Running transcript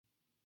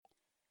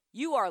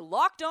You are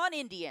Locked On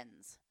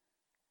Indians,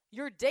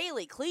 your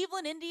daily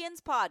Cleveland Indians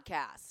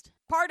podcast.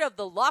 Part of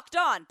the Locked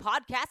On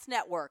Podcast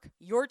Network,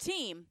 your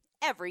team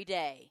every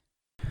day.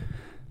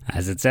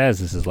 As it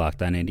says, this is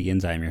Locked On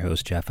Indians. I'm your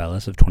host, Jeff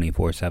Ellis of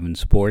 24/7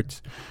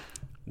 Sports.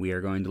 We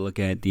are going to look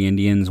at the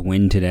Indians'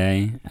 win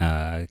today,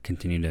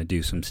 continue to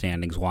do some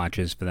standings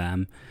watches for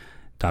them,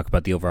 talk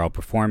about the overall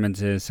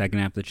performances. Second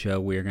half of the show,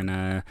 we're going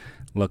to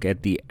look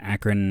at the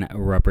Akron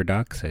Rubber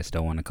Ducks. I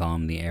still want to call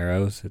them the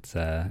Arrows. It's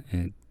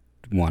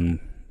one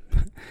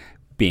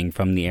being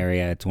from the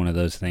area. It's one of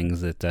those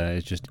things that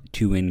is just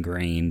too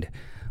ingrained.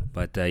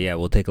 But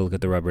we'll take a look at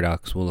the Rubber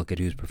Ducks. We'll look at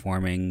who's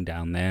performing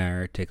down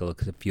there, take a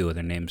look at a few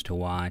other names to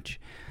watch.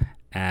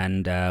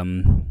 And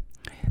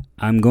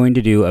I'm going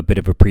to do a bit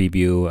of a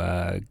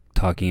preview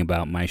talking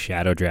about my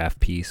shadow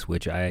draft piece,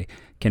 which I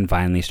can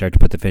finally start to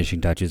put the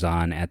finishing touches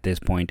on at this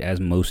point,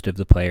 as most of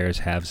the players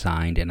have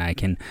signed, and I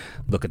can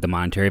look at the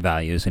monetary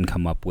values and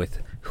come up with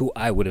who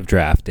I would have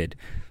drafted.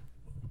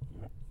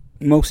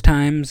 Most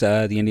times,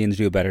 the Indians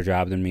do a better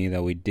job than me,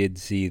 though we did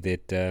see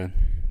that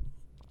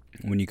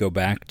when you go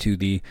back to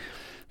the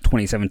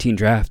 2017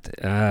 draft,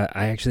 I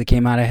actually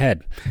came out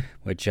ahead,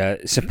 which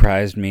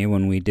surprised me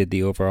when we did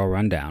the overall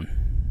rundown.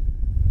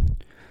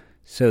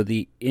 So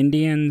the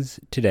Indians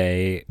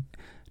today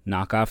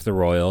knock off the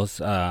Royals.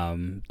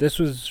 This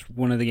was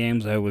one of the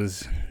games I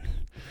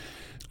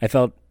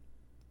felt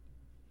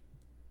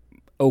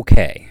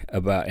okay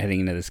about heading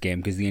into this game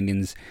because the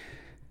Indians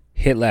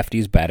hit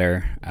lefties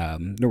better.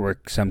 There were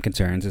some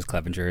concerns as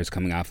Clevenger is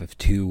coming off of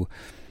two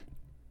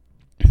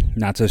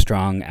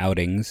not-so-strong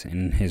outings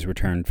in his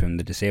return from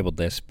the disabled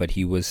list, but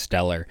he was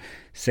stellar.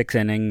 6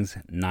 innings,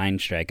 9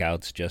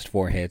 strikeouts, just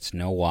 4 hits,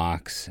 no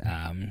walks,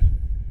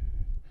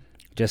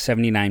 just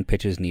 79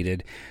 pitches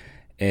needed.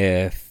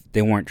 If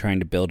they weren't trying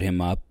to build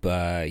him up,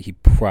 he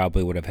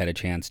probably would have had a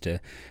chance to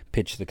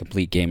pitch the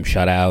complete game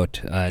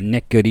shutout.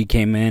 Nick Goody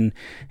came in,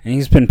 and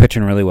he's been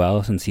pitching really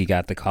well since he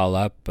got the call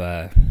up.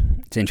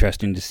 It's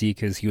interesting to see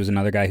because he was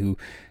another guy who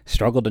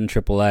struggled in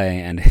AAA,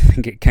 and I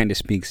think it kind of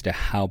speaks to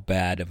how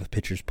bad of a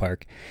pitcher's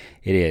park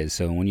it is.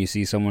 So when you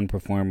see someone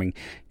performing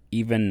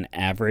even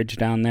average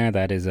down there,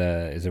 that is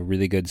a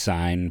really good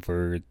sign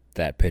for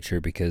that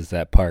pitcher because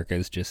that park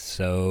is just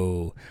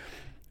so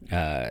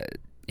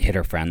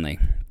hitter-friendly.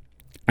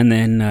 And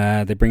then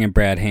they bring in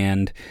Brad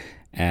Hand,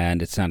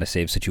 and it's not a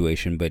save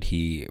situation, but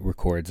he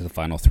records the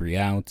final 3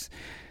 outs.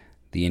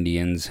 The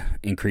Indians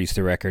increase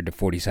the record to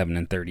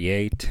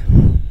 47-38.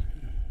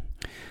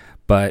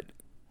 But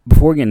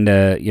before getting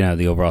to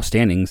the overall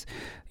standings,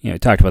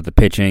 talked about the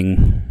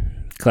pitching,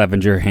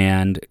 Clevenger,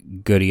 Hand,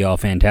 Goody, all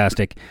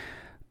fantastic.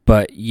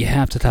 But you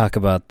have to talk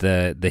about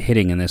the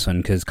hitting in this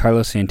one because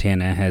Carlos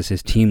Santana has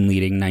his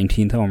team-leading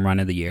 19th home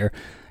run of the year,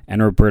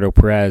 and Roberto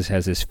Perez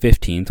has his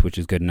 15th, which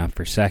is good enough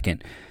for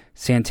second.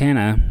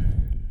 Santana,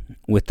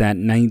 with that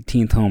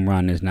 19th home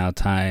run, is now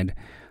tied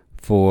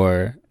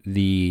for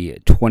the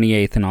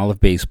 28th in all of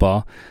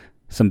baseball.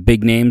 Some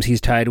big names he's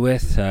tied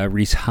with,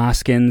 Rhys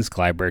Hoskins,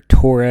 Gleyber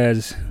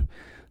Torres,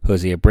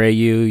 Jose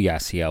Abreu,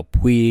 Yasiel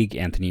Puig,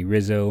 Anthony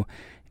Rizzo,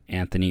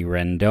 Anthony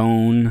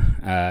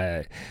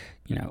Rendon.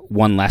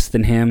 One less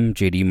than him,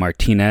 JD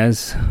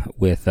Martinez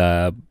with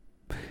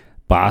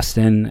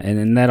Boston,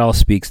 and that all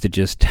speaks to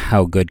just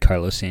how good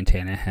Carlos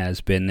Santana has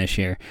been this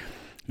year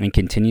and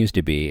continues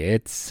to be.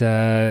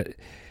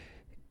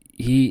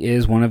 He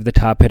is one of the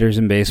top hitters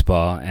in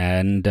baseball,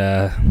 and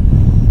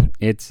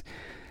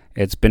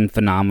it's been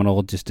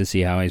phenomenal just to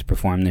see how he's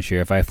performed this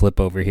year. If I flip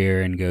over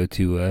here and go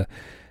to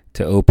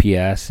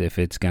OPS, if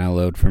it's gonna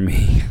load for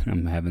me,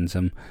 I'm having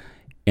some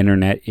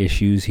internet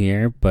issues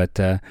here, but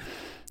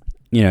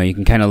you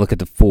can kind of look at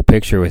the full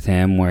picture with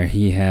him, where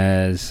he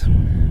has.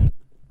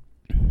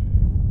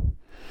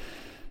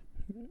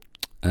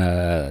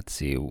 Let's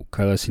see.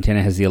 Carlos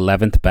Santana has the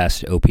 11th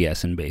best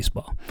OPS in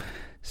baseball.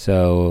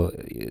 So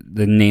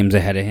the names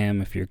ahead of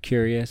him, if you're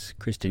curious: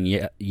 Christian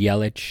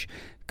Yelich,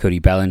 Cody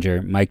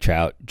Bellinger, Mike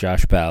Trout,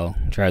 Josh Bell,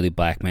 Charlie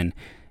Blackmon,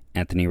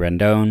 Anthony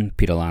Rendon,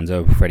 Pete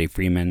Alonso, Freddie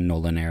Freeman,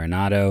 Nolan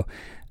Arenado,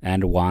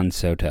 and Juan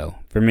Soto.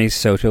 For me,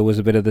 Soto was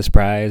a bit of the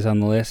surprise on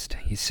the list.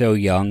 He's so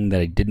young that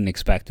I didn't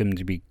expect him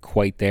to be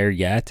quite there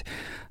yet.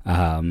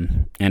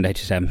 And I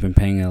just haven't been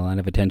paying a lot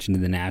of attention to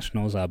the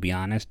Nationals, I'll be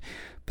honest.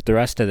 But the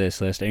rest of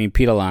this list,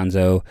 Pete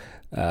Alonso,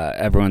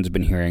 everyone's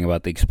been hearing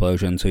about the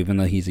explosion, so even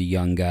though he's a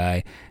young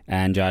guy,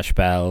 and Josh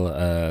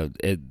Bell,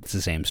 it's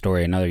the same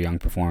story, another young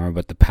performer,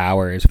 but the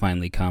power has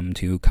finally come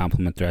to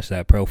complement the rest of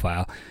that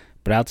profile.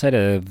 But outside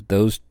of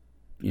those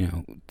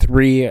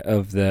 3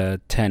 of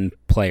the 10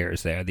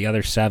 players there, the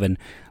other 7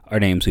 are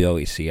names we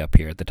always see up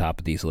here at the top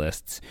of these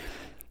lists.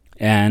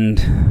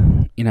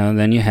 And,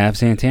 then you have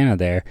Santana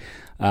there.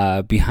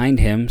 Behind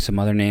him, some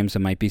other names that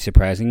might be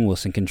surprising: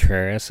 Wilson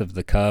Contreras of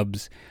the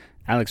Cubs,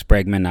 Alex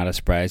Bregman, not a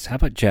surprise. How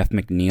about Jeff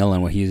McNeil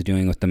and what he's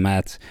doing with the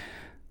Mets?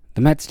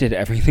 The Mets did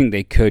everything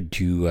they could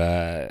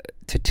to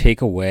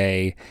take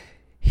away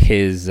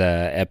his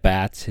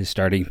at-bats, his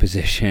starting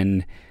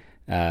position,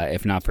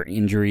 If not for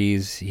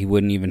injuries, he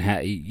wouldn't even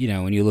have,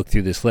 when you look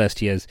through this list,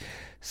 he has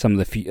some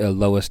of the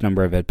lowest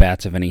number of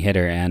at-bats of any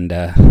hitter, and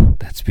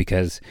that's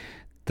because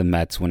the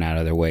Mets went out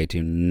of their way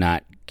to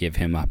not give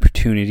him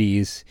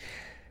opportunities.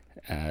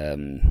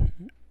 You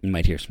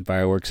might hear some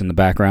fireworks in the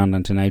background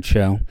on tonight's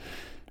show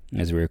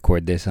as we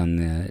record this on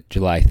the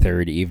July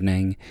 3rd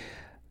evening.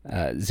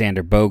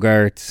 Xander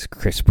Bogaerts,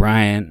 Chris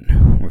Bryant,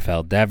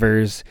 Rafael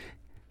Devers,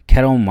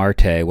 Ketel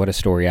Marte, what a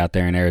story out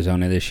there in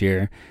Arizona this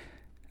year.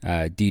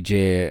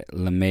 DJ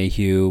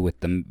LeMahieu with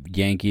the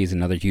Yankees,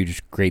 another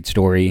great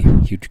story.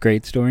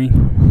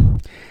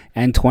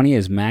 And 20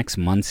 is Max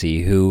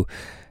Muncy, who,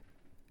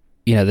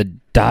 the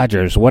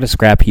Dodgers, what a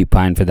scrap heap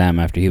find for them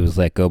after he was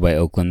let go by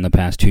Oakland the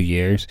past 2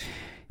 years.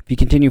 If you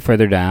continue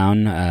further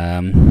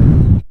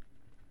down,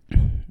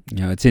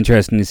 it's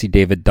interesting to see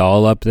David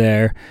Dahl up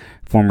there,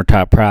 former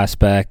top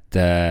prospect.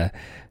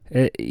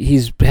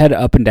 He's had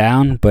up and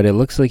down, but it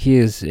looks like he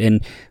is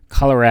in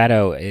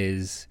Colorado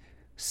is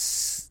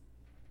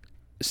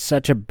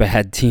such a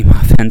bad team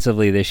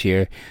offensively this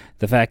year.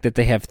 The fact that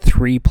they have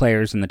 3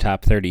 players in the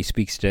top 30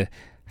 speaks to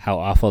how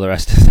awful the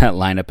rest of that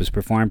lineup has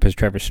performed, because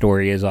Trevor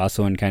Story is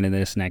also in kind of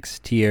this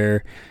next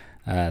tier.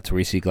 It's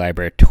Mauricio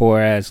Gleyber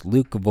Torres,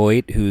 Luke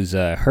Voit, who's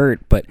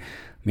hurt, but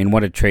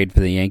what a trade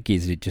for the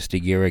Yankees just a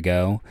year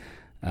ago.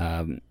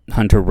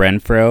 Hunter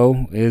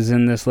Renfroe is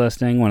in this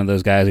listing, one of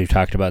those guys we've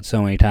talked about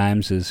so many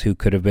times is who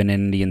could have been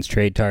an Indians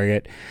trade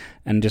target.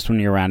 And just when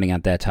you're rounding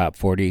out that top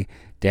 40,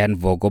 Dan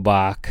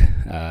Vogelbach,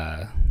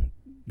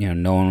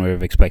 no one would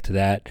have expected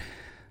that.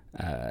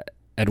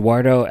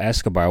 Eduardo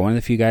Escobar, one of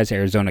the few guys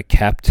Arizona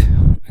kept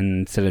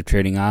instead of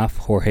trading off.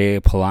 Jorge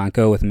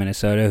Polanco with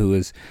Minnesota, who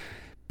has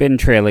been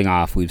trailing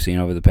off, we've seen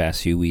over the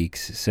past few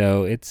weeks.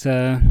 So it's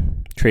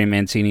Trey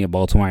Mancini of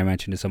Baltimore, I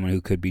mentioned, as someone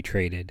who could be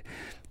traded.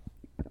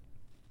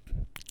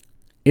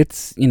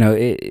 It's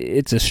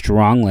it's a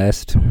strong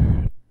list.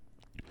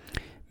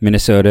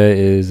 Minnesota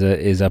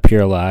is up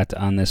here a lot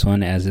on this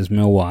one, as is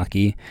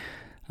Milwaukee.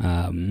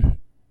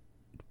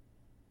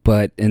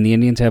 But the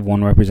Indians have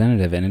one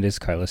representative, and it is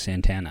Carlos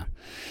Santana.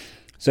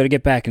 So to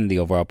get back into the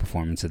overall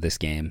performance of this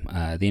game,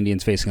 the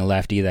Indians facing a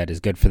lefty, that is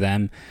good for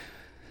them.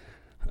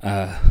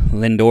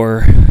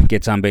 Lindor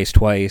gets on base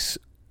twice,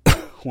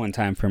 one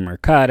time for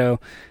Mercado,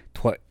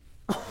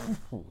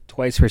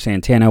 twice for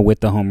Santana with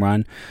the home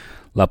run.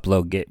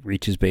 Luplow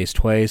reaches base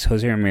twice,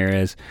 Jose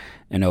Ramirez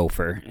an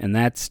over. And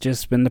that's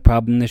just been the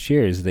problem this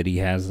year, is that he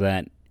has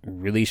that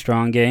really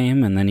strong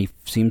game, and then he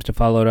seems to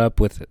follow it up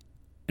with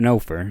an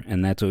over,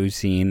 and that's what we've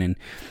seen. And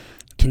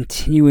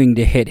continuing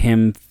to hit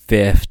him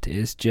fifth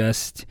is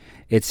just,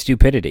 it's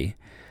stupidity.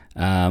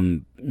 We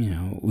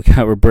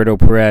got Roberto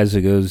Perez,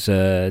 who goes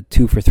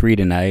 2 for 3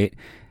 tonight,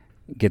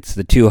 gets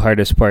the 2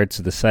 hardest parts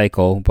of the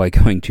cycle by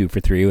going 2 for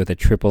 3 with a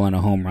triple and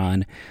a home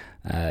run.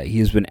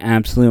 He's been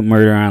absolute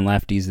murder on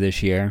lefties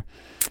this year,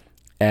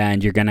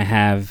 and you're going to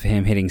have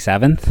him hitting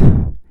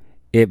 7th?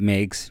 It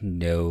makes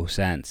no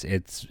sense.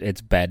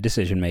 It's bad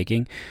decision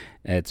making.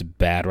 It's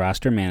bad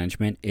roster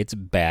management. It's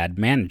bad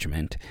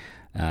management.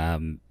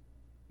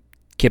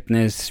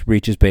 Kipnis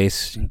reaches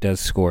base,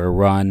 does score a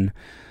run,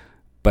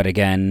 but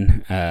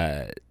again,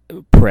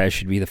 Perez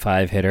should be the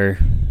 5 hitter.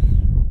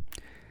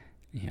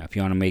 If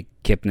you want to make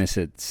Kipnis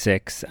at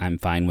 6, I'm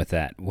fine with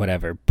that.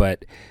 Whatever,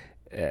 but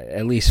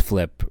at least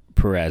flip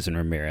Perez and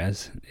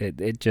Ramirez.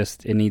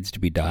 It needs to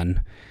be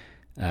done.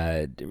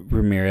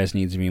 Ramirez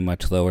needs to be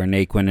much lower.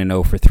 Naquin an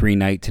 0 for 3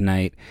 night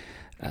tonight.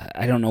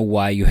 I don't know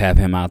why you have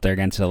him out there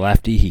against a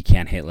lefty. He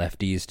can't hit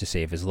lefties to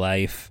save his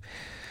life.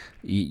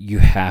 You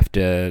have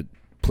to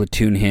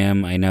platoon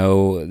him. I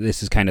know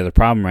this is kind of the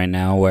problem right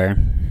now, where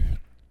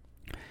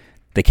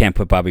they can't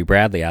put Bobby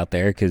Bradley out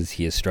there because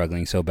he is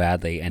struggling so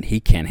badly, and he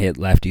can't hit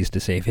lefties to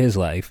save his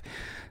life.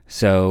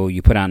 So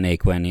you put out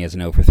Naquin, he has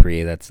an 0 for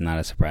 3. That's not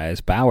a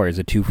surprise. Bauer is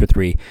a 2 for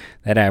 3.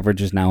 That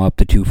average is now up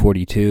to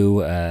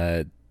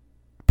 242.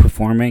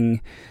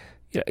 Performing,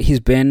 he's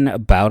been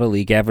about a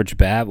league average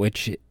bat,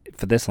 which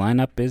for this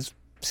lineup is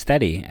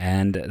steady.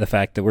 And the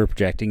fact that we're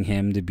projecting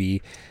him to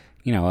be,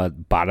 a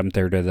bottom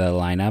third of the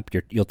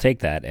lineup, you'll take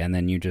that. And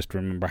then you just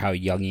remember how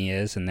young he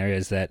is, and there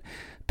is that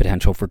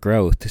potential for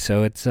growth.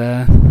 So it's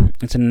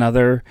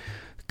another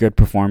good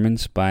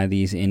performance by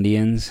these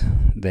Indians.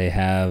 They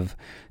have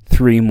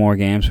 3 more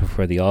games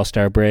before the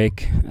All-Star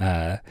break.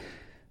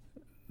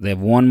 They have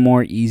one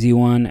more easy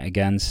one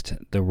against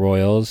the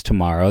Royals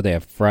tomorrow. They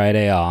have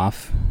Friday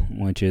off,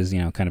 which is,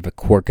 kind of a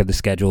quirk of the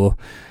schedule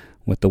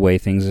with the way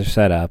things are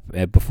set up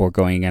before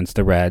going against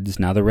the Reds.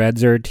 Now, the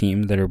Reds are a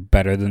team that are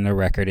better than their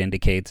record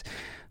indicates,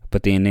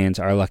 but the Indians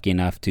are lucky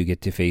enough to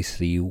get to face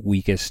the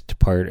weakest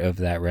part of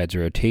that Reds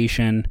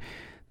rotation.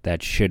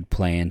 That should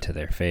play into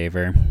their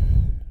favor.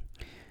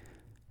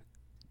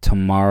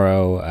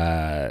 Tomorrow's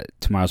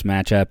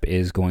matchup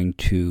is going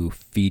to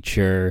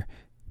feature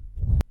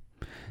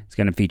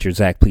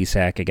Zach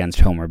Plesac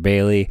against Homer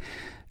Bailey.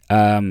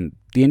 The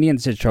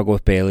Indians did struggle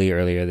with Bailey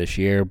earlier this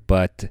year,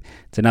 but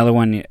it's another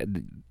one.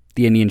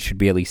 The Indians should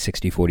be at least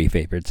 60-40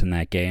 favorites in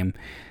that game.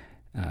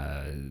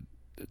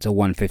 it's a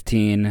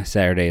 1:15.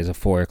 Saturday is a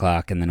 4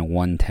 o'clock, and then a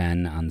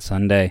 1:10 on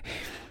Sunday.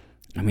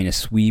 I mean, a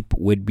sweep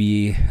would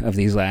be, of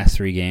these last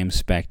 3 games,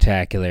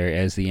 spectacular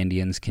as the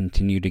Indians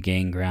continue to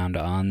gain ground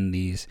on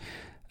these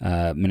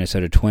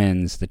Minnesota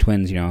Twins. The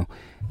Twins,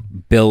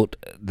 built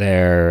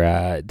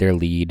their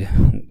lead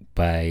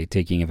by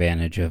taking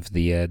advantage of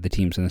the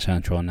teams in the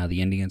Central, and now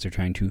the Indians are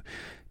trying to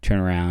turn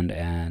around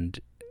and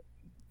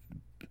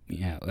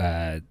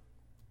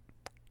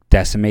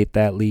decimate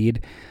that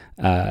lead.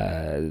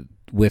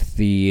 With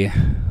the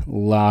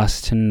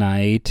loss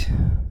tonight,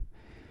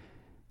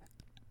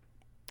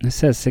 it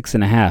says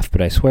 6.5,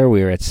 but I swear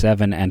we were at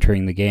 7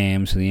 entering the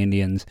game, so the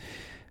Indians,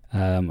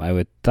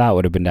 I thought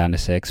would have been down to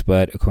 6,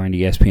 but according to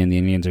ESPN, the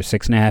Indians are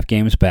 6.5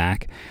 games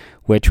back,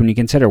 which when you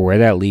consider where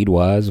that lead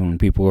was, when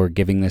people were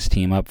giving this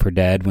team up for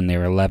dead, when they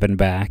were 11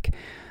 back,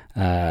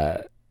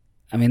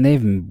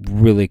 they've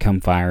really come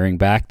firing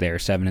back. They're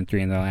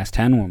 7-3 in their last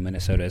 10, while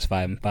Minnesota is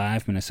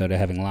 5-5, Minnesota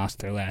having lost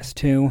their last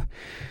 2.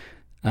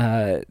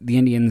 The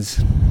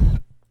Indians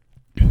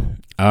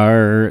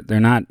they're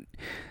not,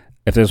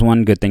 if there's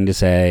one good thing to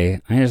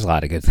say, there's a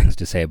lot of good things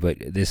to say, but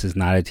this is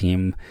not a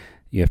team,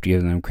 you have to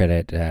give them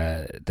credit,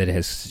 that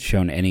has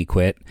shown any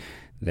quit.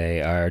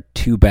 They are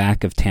 2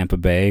 back of Tampa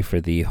Bay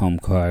for the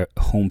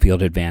home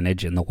field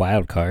advantage in the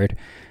wild card,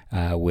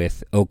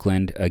 with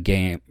Oakland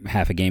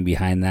half a game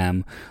behind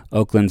them.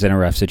 Oakland's in a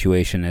rough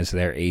situation as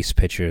their ace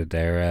pitcher,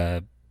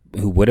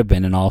 who would have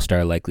been an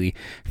all-star likely,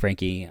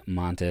 Frankie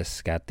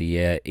Montas, got the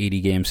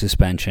 80-game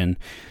suspension,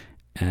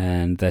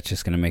 and that's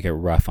just going to make it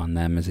rough on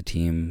them as a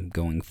team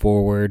going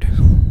forward.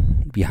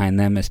 Behind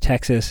them is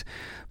Texas,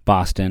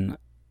 Boston,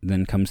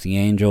 then comes the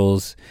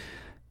Angels.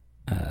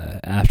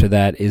 After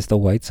that is the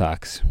White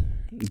Sox.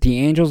 The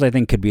Angels, I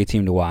think, could be a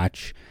team to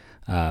watch,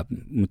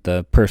 with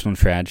the personal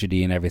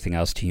tragedy and everything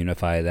else to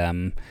unify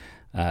them.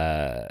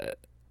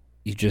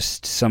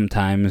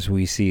 Sometimes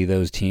we see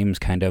those teams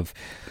kind of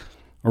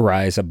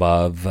rise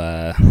above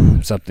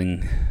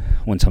something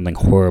when something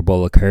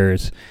horrible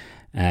occurs.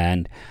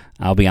 And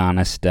I'll be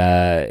honest,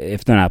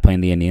 if they're not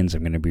playing the Indians,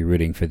 I'm going to be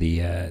rooting for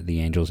the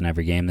Angels in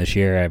every game this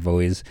year. I've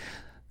always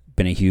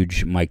been a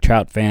huge Mike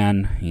Trout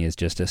fan. He is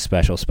just a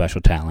special,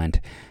 special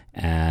talent,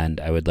 and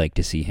I would like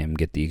to see him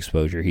get the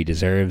exposure he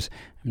deserves.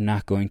 I'm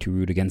not going to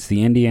root against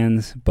the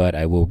Indians, but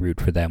I will root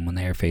for them when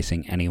they are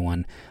facing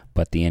anyone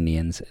but the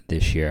Indians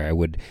this year. I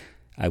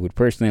would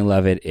personally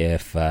love it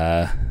if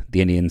the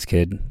Indians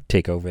could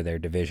take over their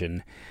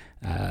division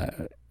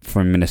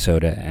from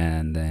Minnesota,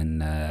 and then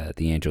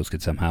the Angels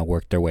could somehow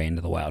work their way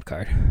into the wild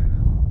card.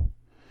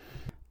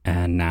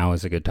 And now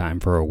is a good time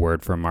for a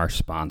word from our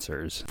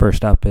sponsors.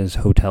 First up is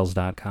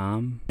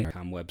Hotels.com,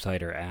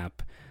 website or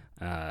app.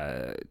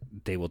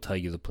 They will tell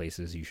you the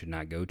places you should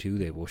not go to.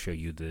 They will show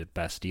you the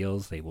best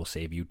deals. They will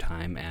save you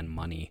time and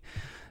money.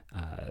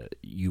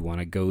 You want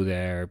to go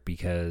there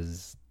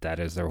because that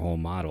is their whole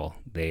model.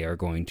 They are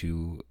going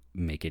to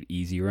make it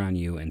easier on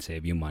you and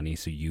save you money,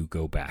 so you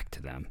go back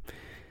to them.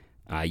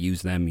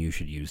 Use them. You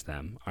should use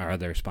them. Our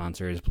other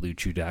sponsor is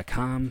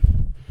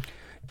BlueChew.com.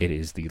 It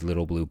is the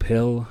little blue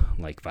pill,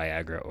 like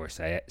Viagra or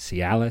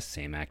Cialis,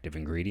 same active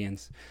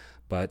ingredients.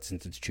 But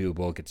since it's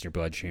chewable, it gets your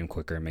bloodstream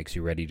quicker, makes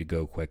you ready to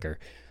go quicker.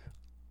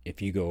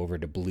 If you go over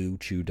to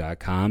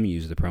BlueChew.com,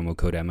 use the promo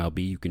code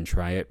MLB, you can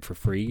try it for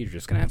free. You're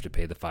just going to have to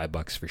pay the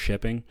 $5 for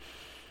shipping.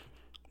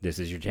 This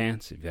is your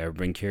chance. If you've ever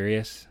been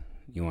curious,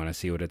 you want to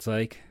see what it's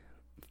like,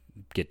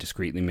 get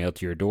discreetly mailed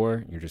to your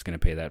door. You're just going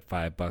to pay that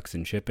 $5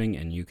 in shipping,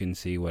 and you can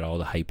see what all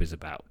the hype is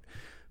about.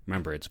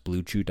 Remember, it's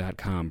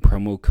BlueChew.com,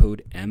 promo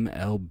code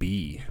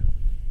MLB.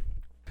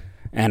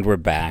 And we're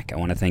back. I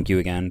want to thank you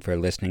again for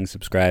listening,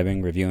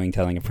 subscribing, reviewing,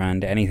 telling a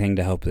friend, anything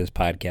to help this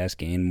podcast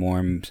gain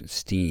more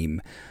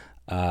steam.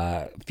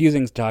 A few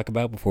things to talk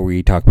about before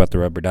we talk about the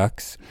Rubber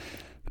Ducks.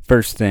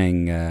 First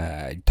thing,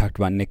 I talked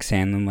about Nick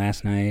Sandlin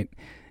last night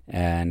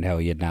and how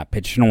he had not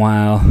pitched in a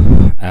while.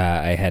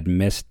 I had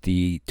missed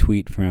the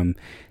tweet from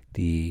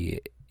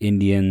the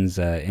Indians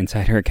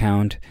insider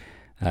account,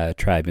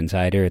 Tribe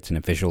Insider. It's an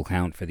official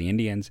account for the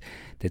Indians,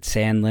 that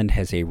Sandlin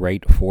has a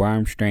right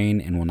forearm strain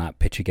and will not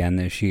pitch again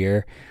this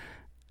year.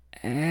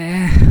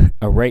 A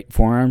right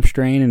forearm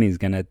strain, and he's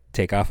going to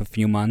take off a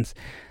few months.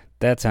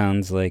 That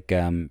sounds like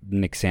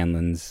Nick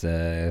Sandlin's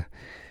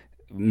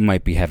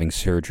might be having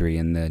surgery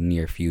in the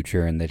near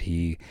future, and that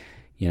he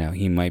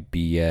might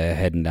be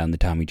heading down the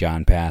Tommy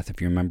John path.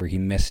 If you remember, he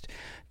missed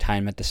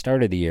time at the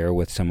start of the year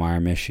with some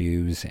arm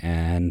issues,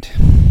 and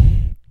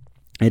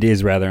it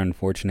is rather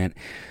unfortunate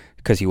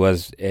because he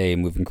was, A,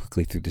 moving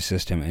quickly through the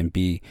system, and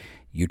B,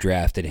 you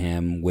drafted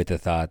him with the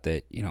thought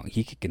that,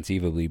 he could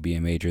conceivably be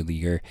a major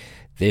leaguer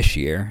this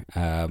year.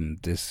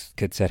 This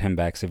could set him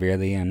back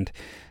severely, and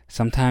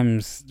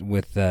sometimes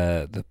with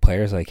the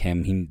players like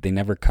him, they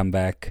never come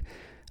back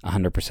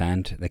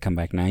 100%. They come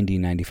back 90,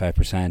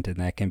 95%, and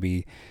that can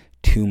be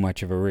too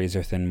much of a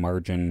razor-thin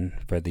margin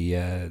for the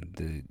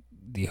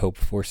the hope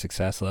for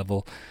success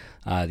level.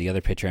 The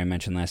other pitcher I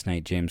mentioned last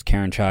night, James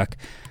Karinchak,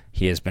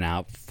 he has been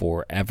out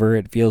forever,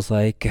 it feels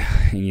like.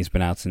 He's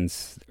been out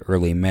since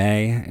early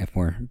May, if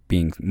we're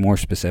being more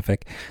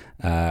specific.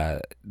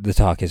 The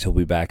talk is he'll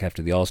be back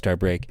after the All-Star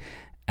break.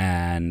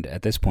 And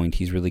at this point,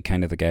 he's really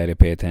kind of the guy to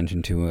pay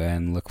attention to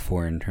and look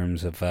for in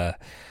terms of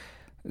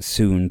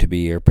soon to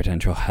be or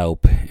potential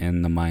help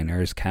in the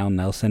minors. Kyle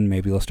Nelson,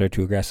 maybe they'll start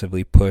to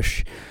aggressively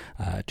push.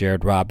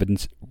 Jared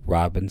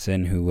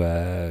Robinson, who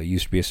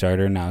used to be a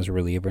starter, now is a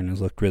reliever and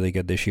has looked really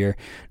good this year.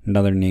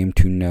 Another name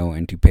to know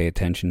and to pay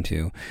attention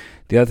to.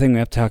 The other thing we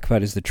have to talk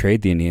about is the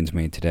trade the Indians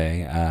made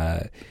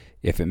today.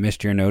 If it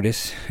missed your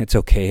notice, it's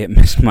okay. It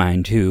missed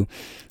mine too.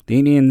 The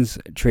Indians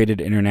traded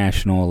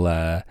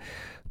international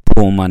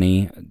pool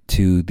money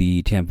to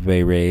the Tampa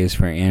Bay Rays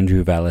for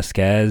Andrew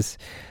Velasquez.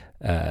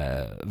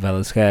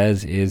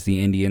 Velasquez is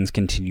the Indians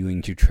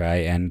continuing to try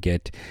and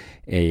get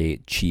a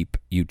cheap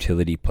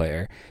utility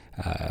player.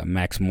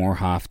 Max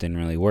Morhoff didn't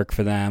really work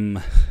for them.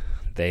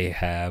 They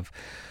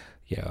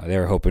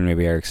were hoping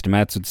maybe Eric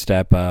Stamets would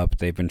step up.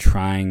 They've been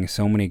trying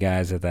so many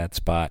guys at that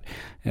spot.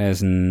 It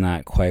has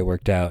not quite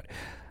worked out.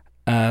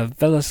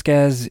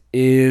 Velasquez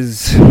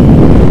is...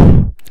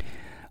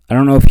 I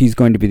don't know if he's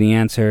going to be the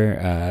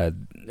answer.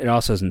 It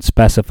also isn't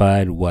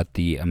specified what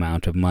the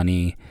amount of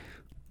money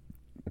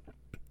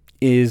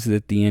is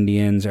that the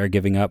Indians are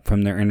giving up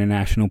from their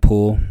international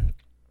pool.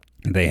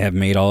 They have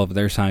made all of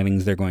their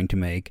signings they're going to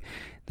make.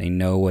 They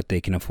know what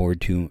they can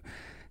afford to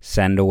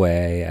send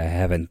away. I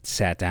haven't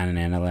sat down and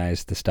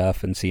analyzed the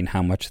stuff and seen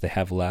how much they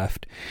have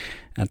left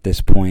at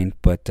this point.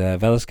 But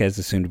Velasquez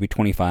is soon to be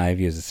 25.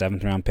 He was a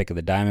 7th-round pick of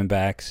the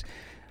Diamondbacks.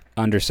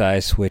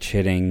 Undersized,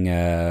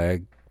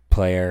 switch-hitting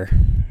player.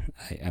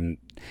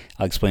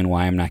 I'll explain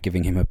why I'm not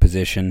giving him a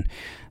position.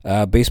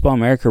 Baseball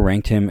America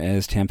ranked him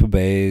as Tampa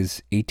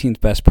Bay's 18th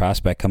best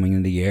prospect coming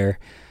into the year,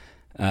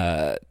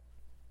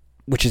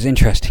 which is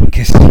interesting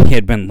because he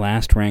had been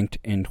last ranked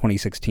in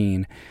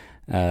 2016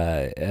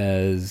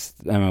 as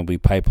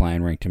MLB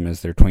Pipeline ranked him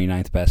as their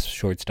 29th best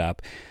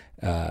shortstop.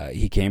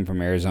 He came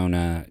from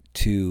Arizona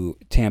to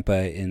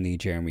Tampa in the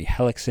Jeremy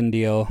Hellickson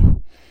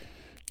deal,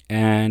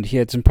 and he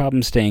had some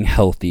problems staying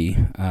healthy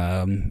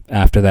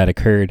after that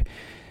occurred.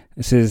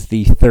 This is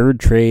the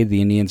third trade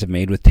the Indians have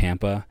made with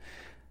Tampa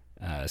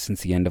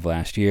since the end of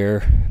last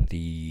year.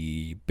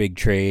 The big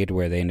trade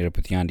where they ended up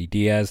with Yandy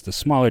Diaz. The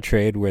smaller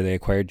trade where they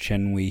acquired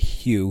Chen-Wei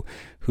Hugh,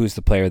 who's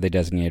the player they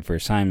designated for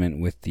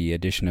assignment with the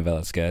addition of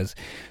Velasquez,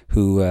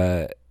 who,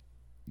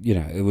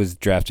 it was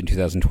drafted in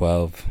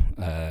 2012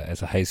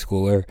 as a high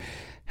schooler,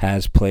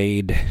 has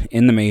played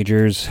in the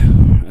majors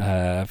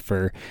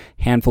for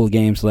a handful of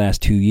games the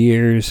last 2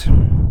 years.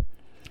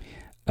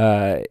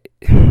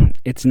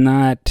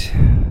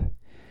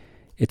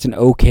 It's an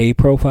okay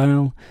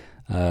profile.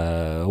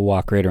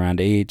 Walk rate around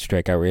 8,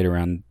 strikeout rate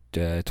around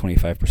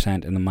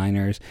 25% in the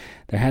minors.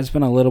 There has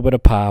been a little bit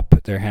of pop.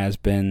 There has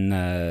been,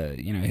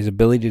 his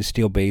ability to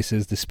steal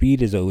bases. The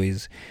speed has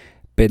always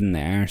been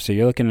there. So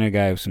you're looking at a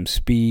guy with some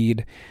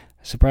speed.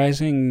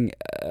 Surprising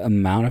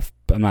amount of,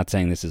 I'm not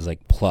saying this is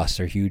like plus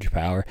or huge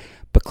power,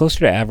 but closer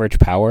to average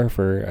power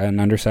for an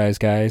undersized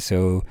guy.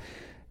 So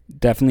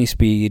definitely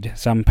speed,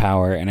 some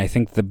power, and I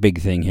think the big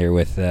thing here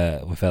with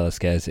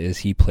Velasquez is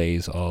he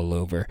plays all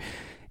over.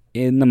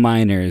 In the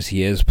minors,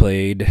 he has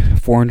played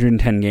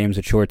 410 games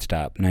at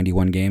shortstop,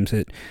 91 games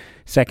at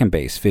second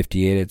base,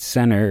 58 at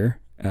center,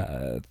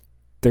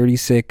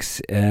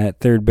 36 at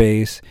third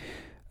base,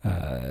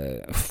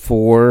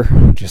 4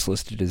 just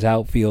listed as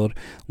outfield,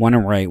 1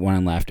 in right, 1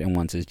 in left, and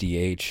 1 as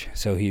DH.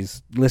 So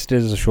he's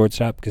listed as a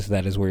shortstop because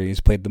that is where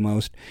he's played the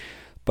most.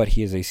 But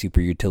he is a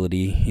super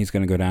utility. He's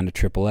going to go down to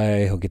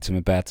AAA. He'll get some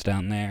at-bats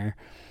down there.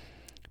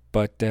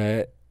 But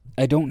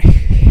I don't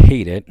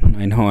hate it.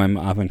 I know I'm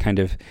often kind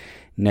of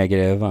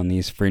negative on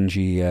these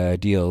fringy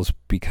deals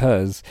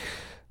because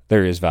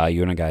there is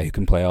value in a guy who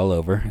can play all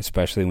over,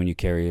 especially when you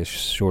carry as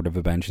short of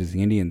a bench as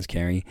the Indians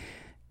carry.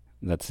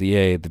 That's the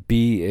A. The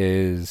B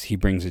is he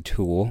brings a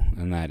tool,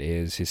 and that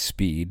is his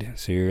speed.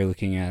 So you're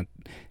looking at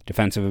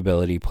defensive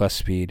ability plus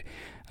speed,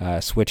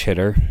 switch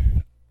hitter.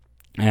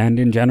 And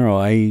in general,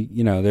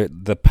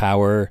 the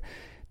power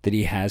that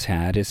he has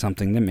had is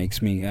something that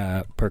makes me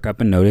perk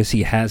up and notice.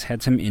 He has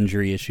had some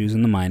injury issues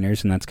in the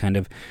minors, and that's kind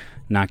of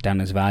knocked down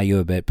his value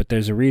a bit. But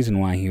there's a reason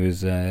why he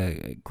was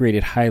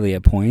graded highly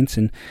at points.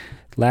 And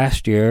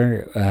last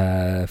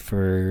year,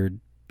 for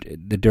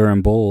the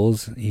Durham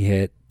Bulls, he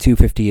hit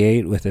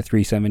 .258 with a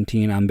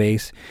 .317 on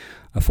base,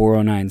 a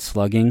 .409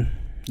 slugging,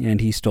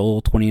 and he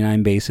stole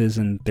 29 bases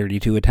in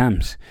 32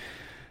 attempts.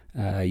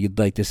 You'd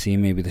like to see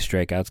maybe the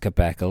strikeouts cut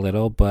back a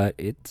little, but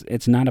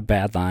it's not a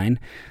bad line.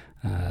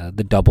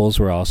 The doubles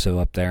were also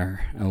up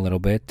there a little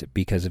bit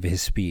because of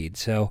his speed.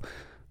 So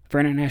for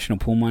international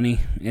pool money,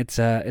 it's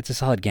a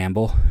solid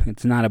gamble.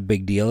 It's not a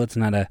big deal. It's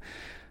not a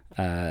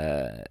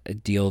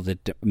deal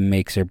that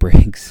makes or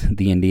breaks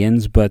the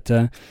Indians, but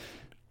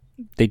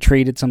they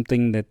traded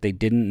something that they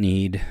didn't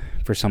need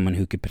for someone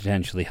who could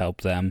potentially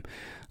help them.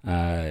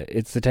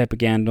 It's the type of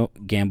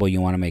gamble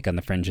you want to make on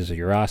the fringes of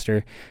your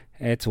roster.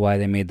 It's why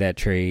they made that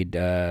trade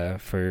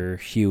for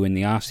Hugh in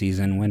the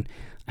offseason when,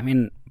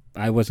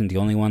 I wasn't the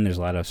only one. There's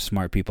a lot of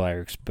smart people I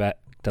respect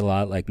a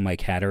lot, like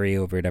Mike Hattery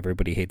over at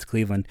Everybody Hates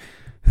Cleveland,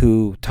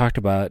 who talked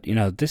about,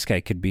 this guy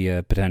could be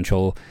a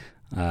potential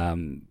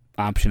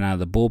option out of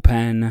the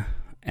bullpen,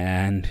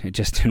 and it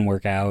just didn't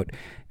work out,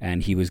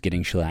 and he was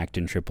getting shellacked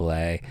in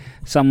AAA.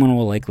 Someone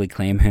will likely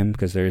claim him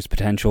because there's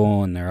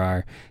potential, and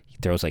he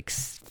throws like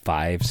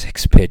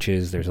 5-6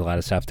 pitches. There's a lot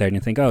of stuff there, and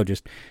you think,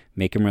 just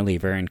make him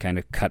reliever and kind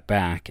of cut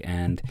back,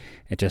 and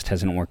it just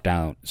hasn't worked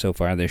out so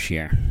far this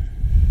year.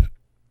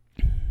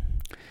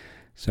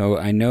 So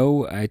I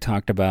know I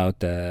talked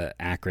about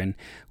Akron.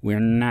 We're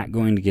not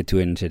going to get to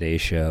it in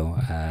today's show.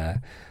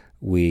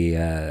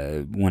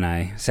 When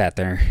I sat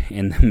there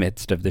in the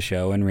midst of the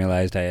show and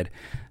realized I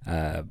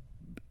had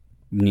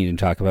needed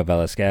to talk about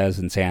Velasquez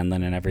and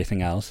Sandlin and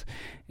everything else,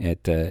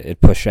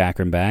 it pushed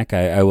Akron back.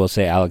 I will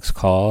say Alex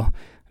Call,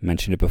 I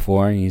mentioned it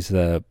before, he's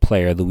the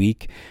player of the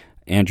week.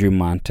 Andrew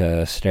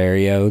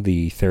Montesterio,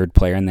 the third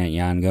player in that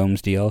Yan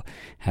Gomes deal,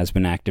 has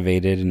been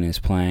activated and is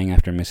playing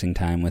after missing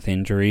time with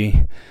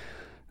injury.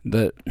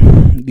 The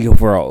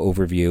overall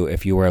overview,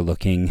 if you are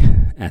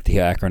looking at the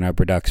Akron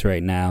Upper Ducks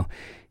right now,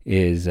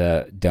 is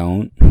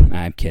don't.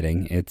 I'm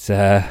kidding. It's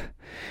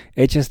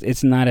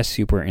not a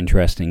super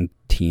interesting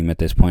team at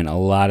this point. A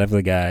lot of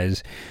the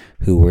guys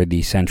who were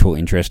the central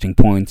interesting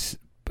points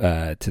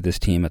to this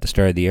team at the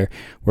start of the year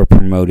were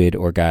promoted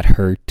or got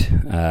hurt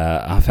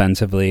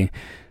offensively.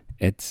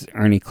 It's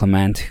Ernie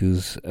Clement,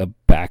 who's a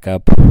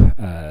backup.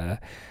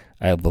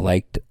 I've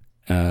liked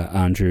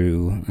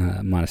Andrew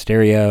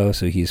Montesterio,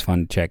 so he's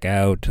fun to check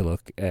out. To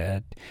look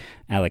at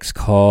Alex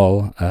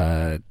Call,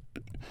 I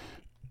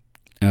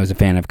was a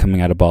fan of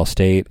coming out of Ball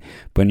State,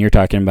 but when you're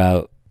talking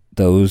about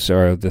those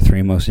are the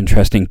three most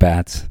interesting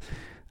bats,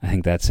 I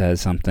think that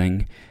says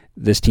something.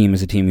 This team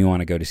is a team you want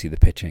to go to see the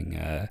pitching.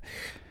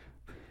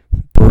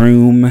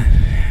 Broom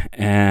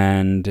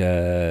and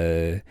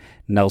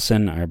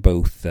Nelson are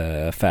both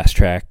fast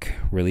track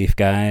relief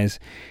guys.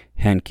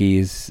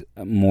 Henke's,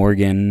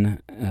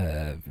 Morgan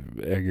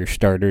are your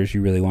starters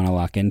you really want to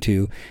lock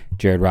into.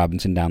 Jared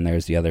Robinson down there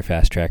is the other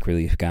fast-track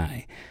relief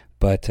guy.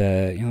 But,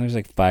 there's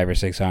like 5 or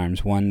 6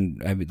 arms.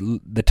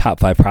 The top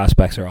 5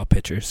 prospects are all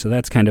pitchers. So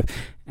that's kind of...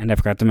 And I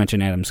forgot to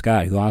mention Adam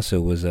Scott, who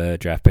also was a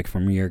draft pick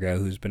from a year ago,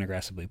 who's been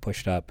aggressively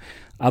pushed up.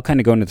 I'll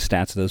kind of go into the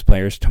stats of those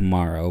players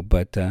tomorrow,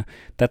 but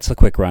that's a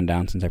quick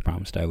rundown since I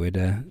promised I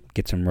would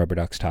get some Rubber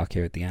Ducks talk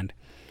here at the end.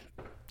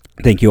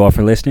 Thank you all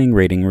for listening,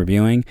 rating,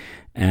 reviewing,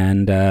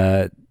 and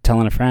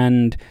telling a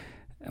friend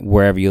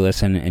wherever you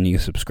listen and you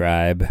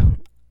subscribe.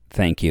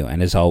 Thank you.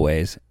 And as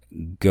always,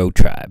 go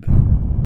Tribe.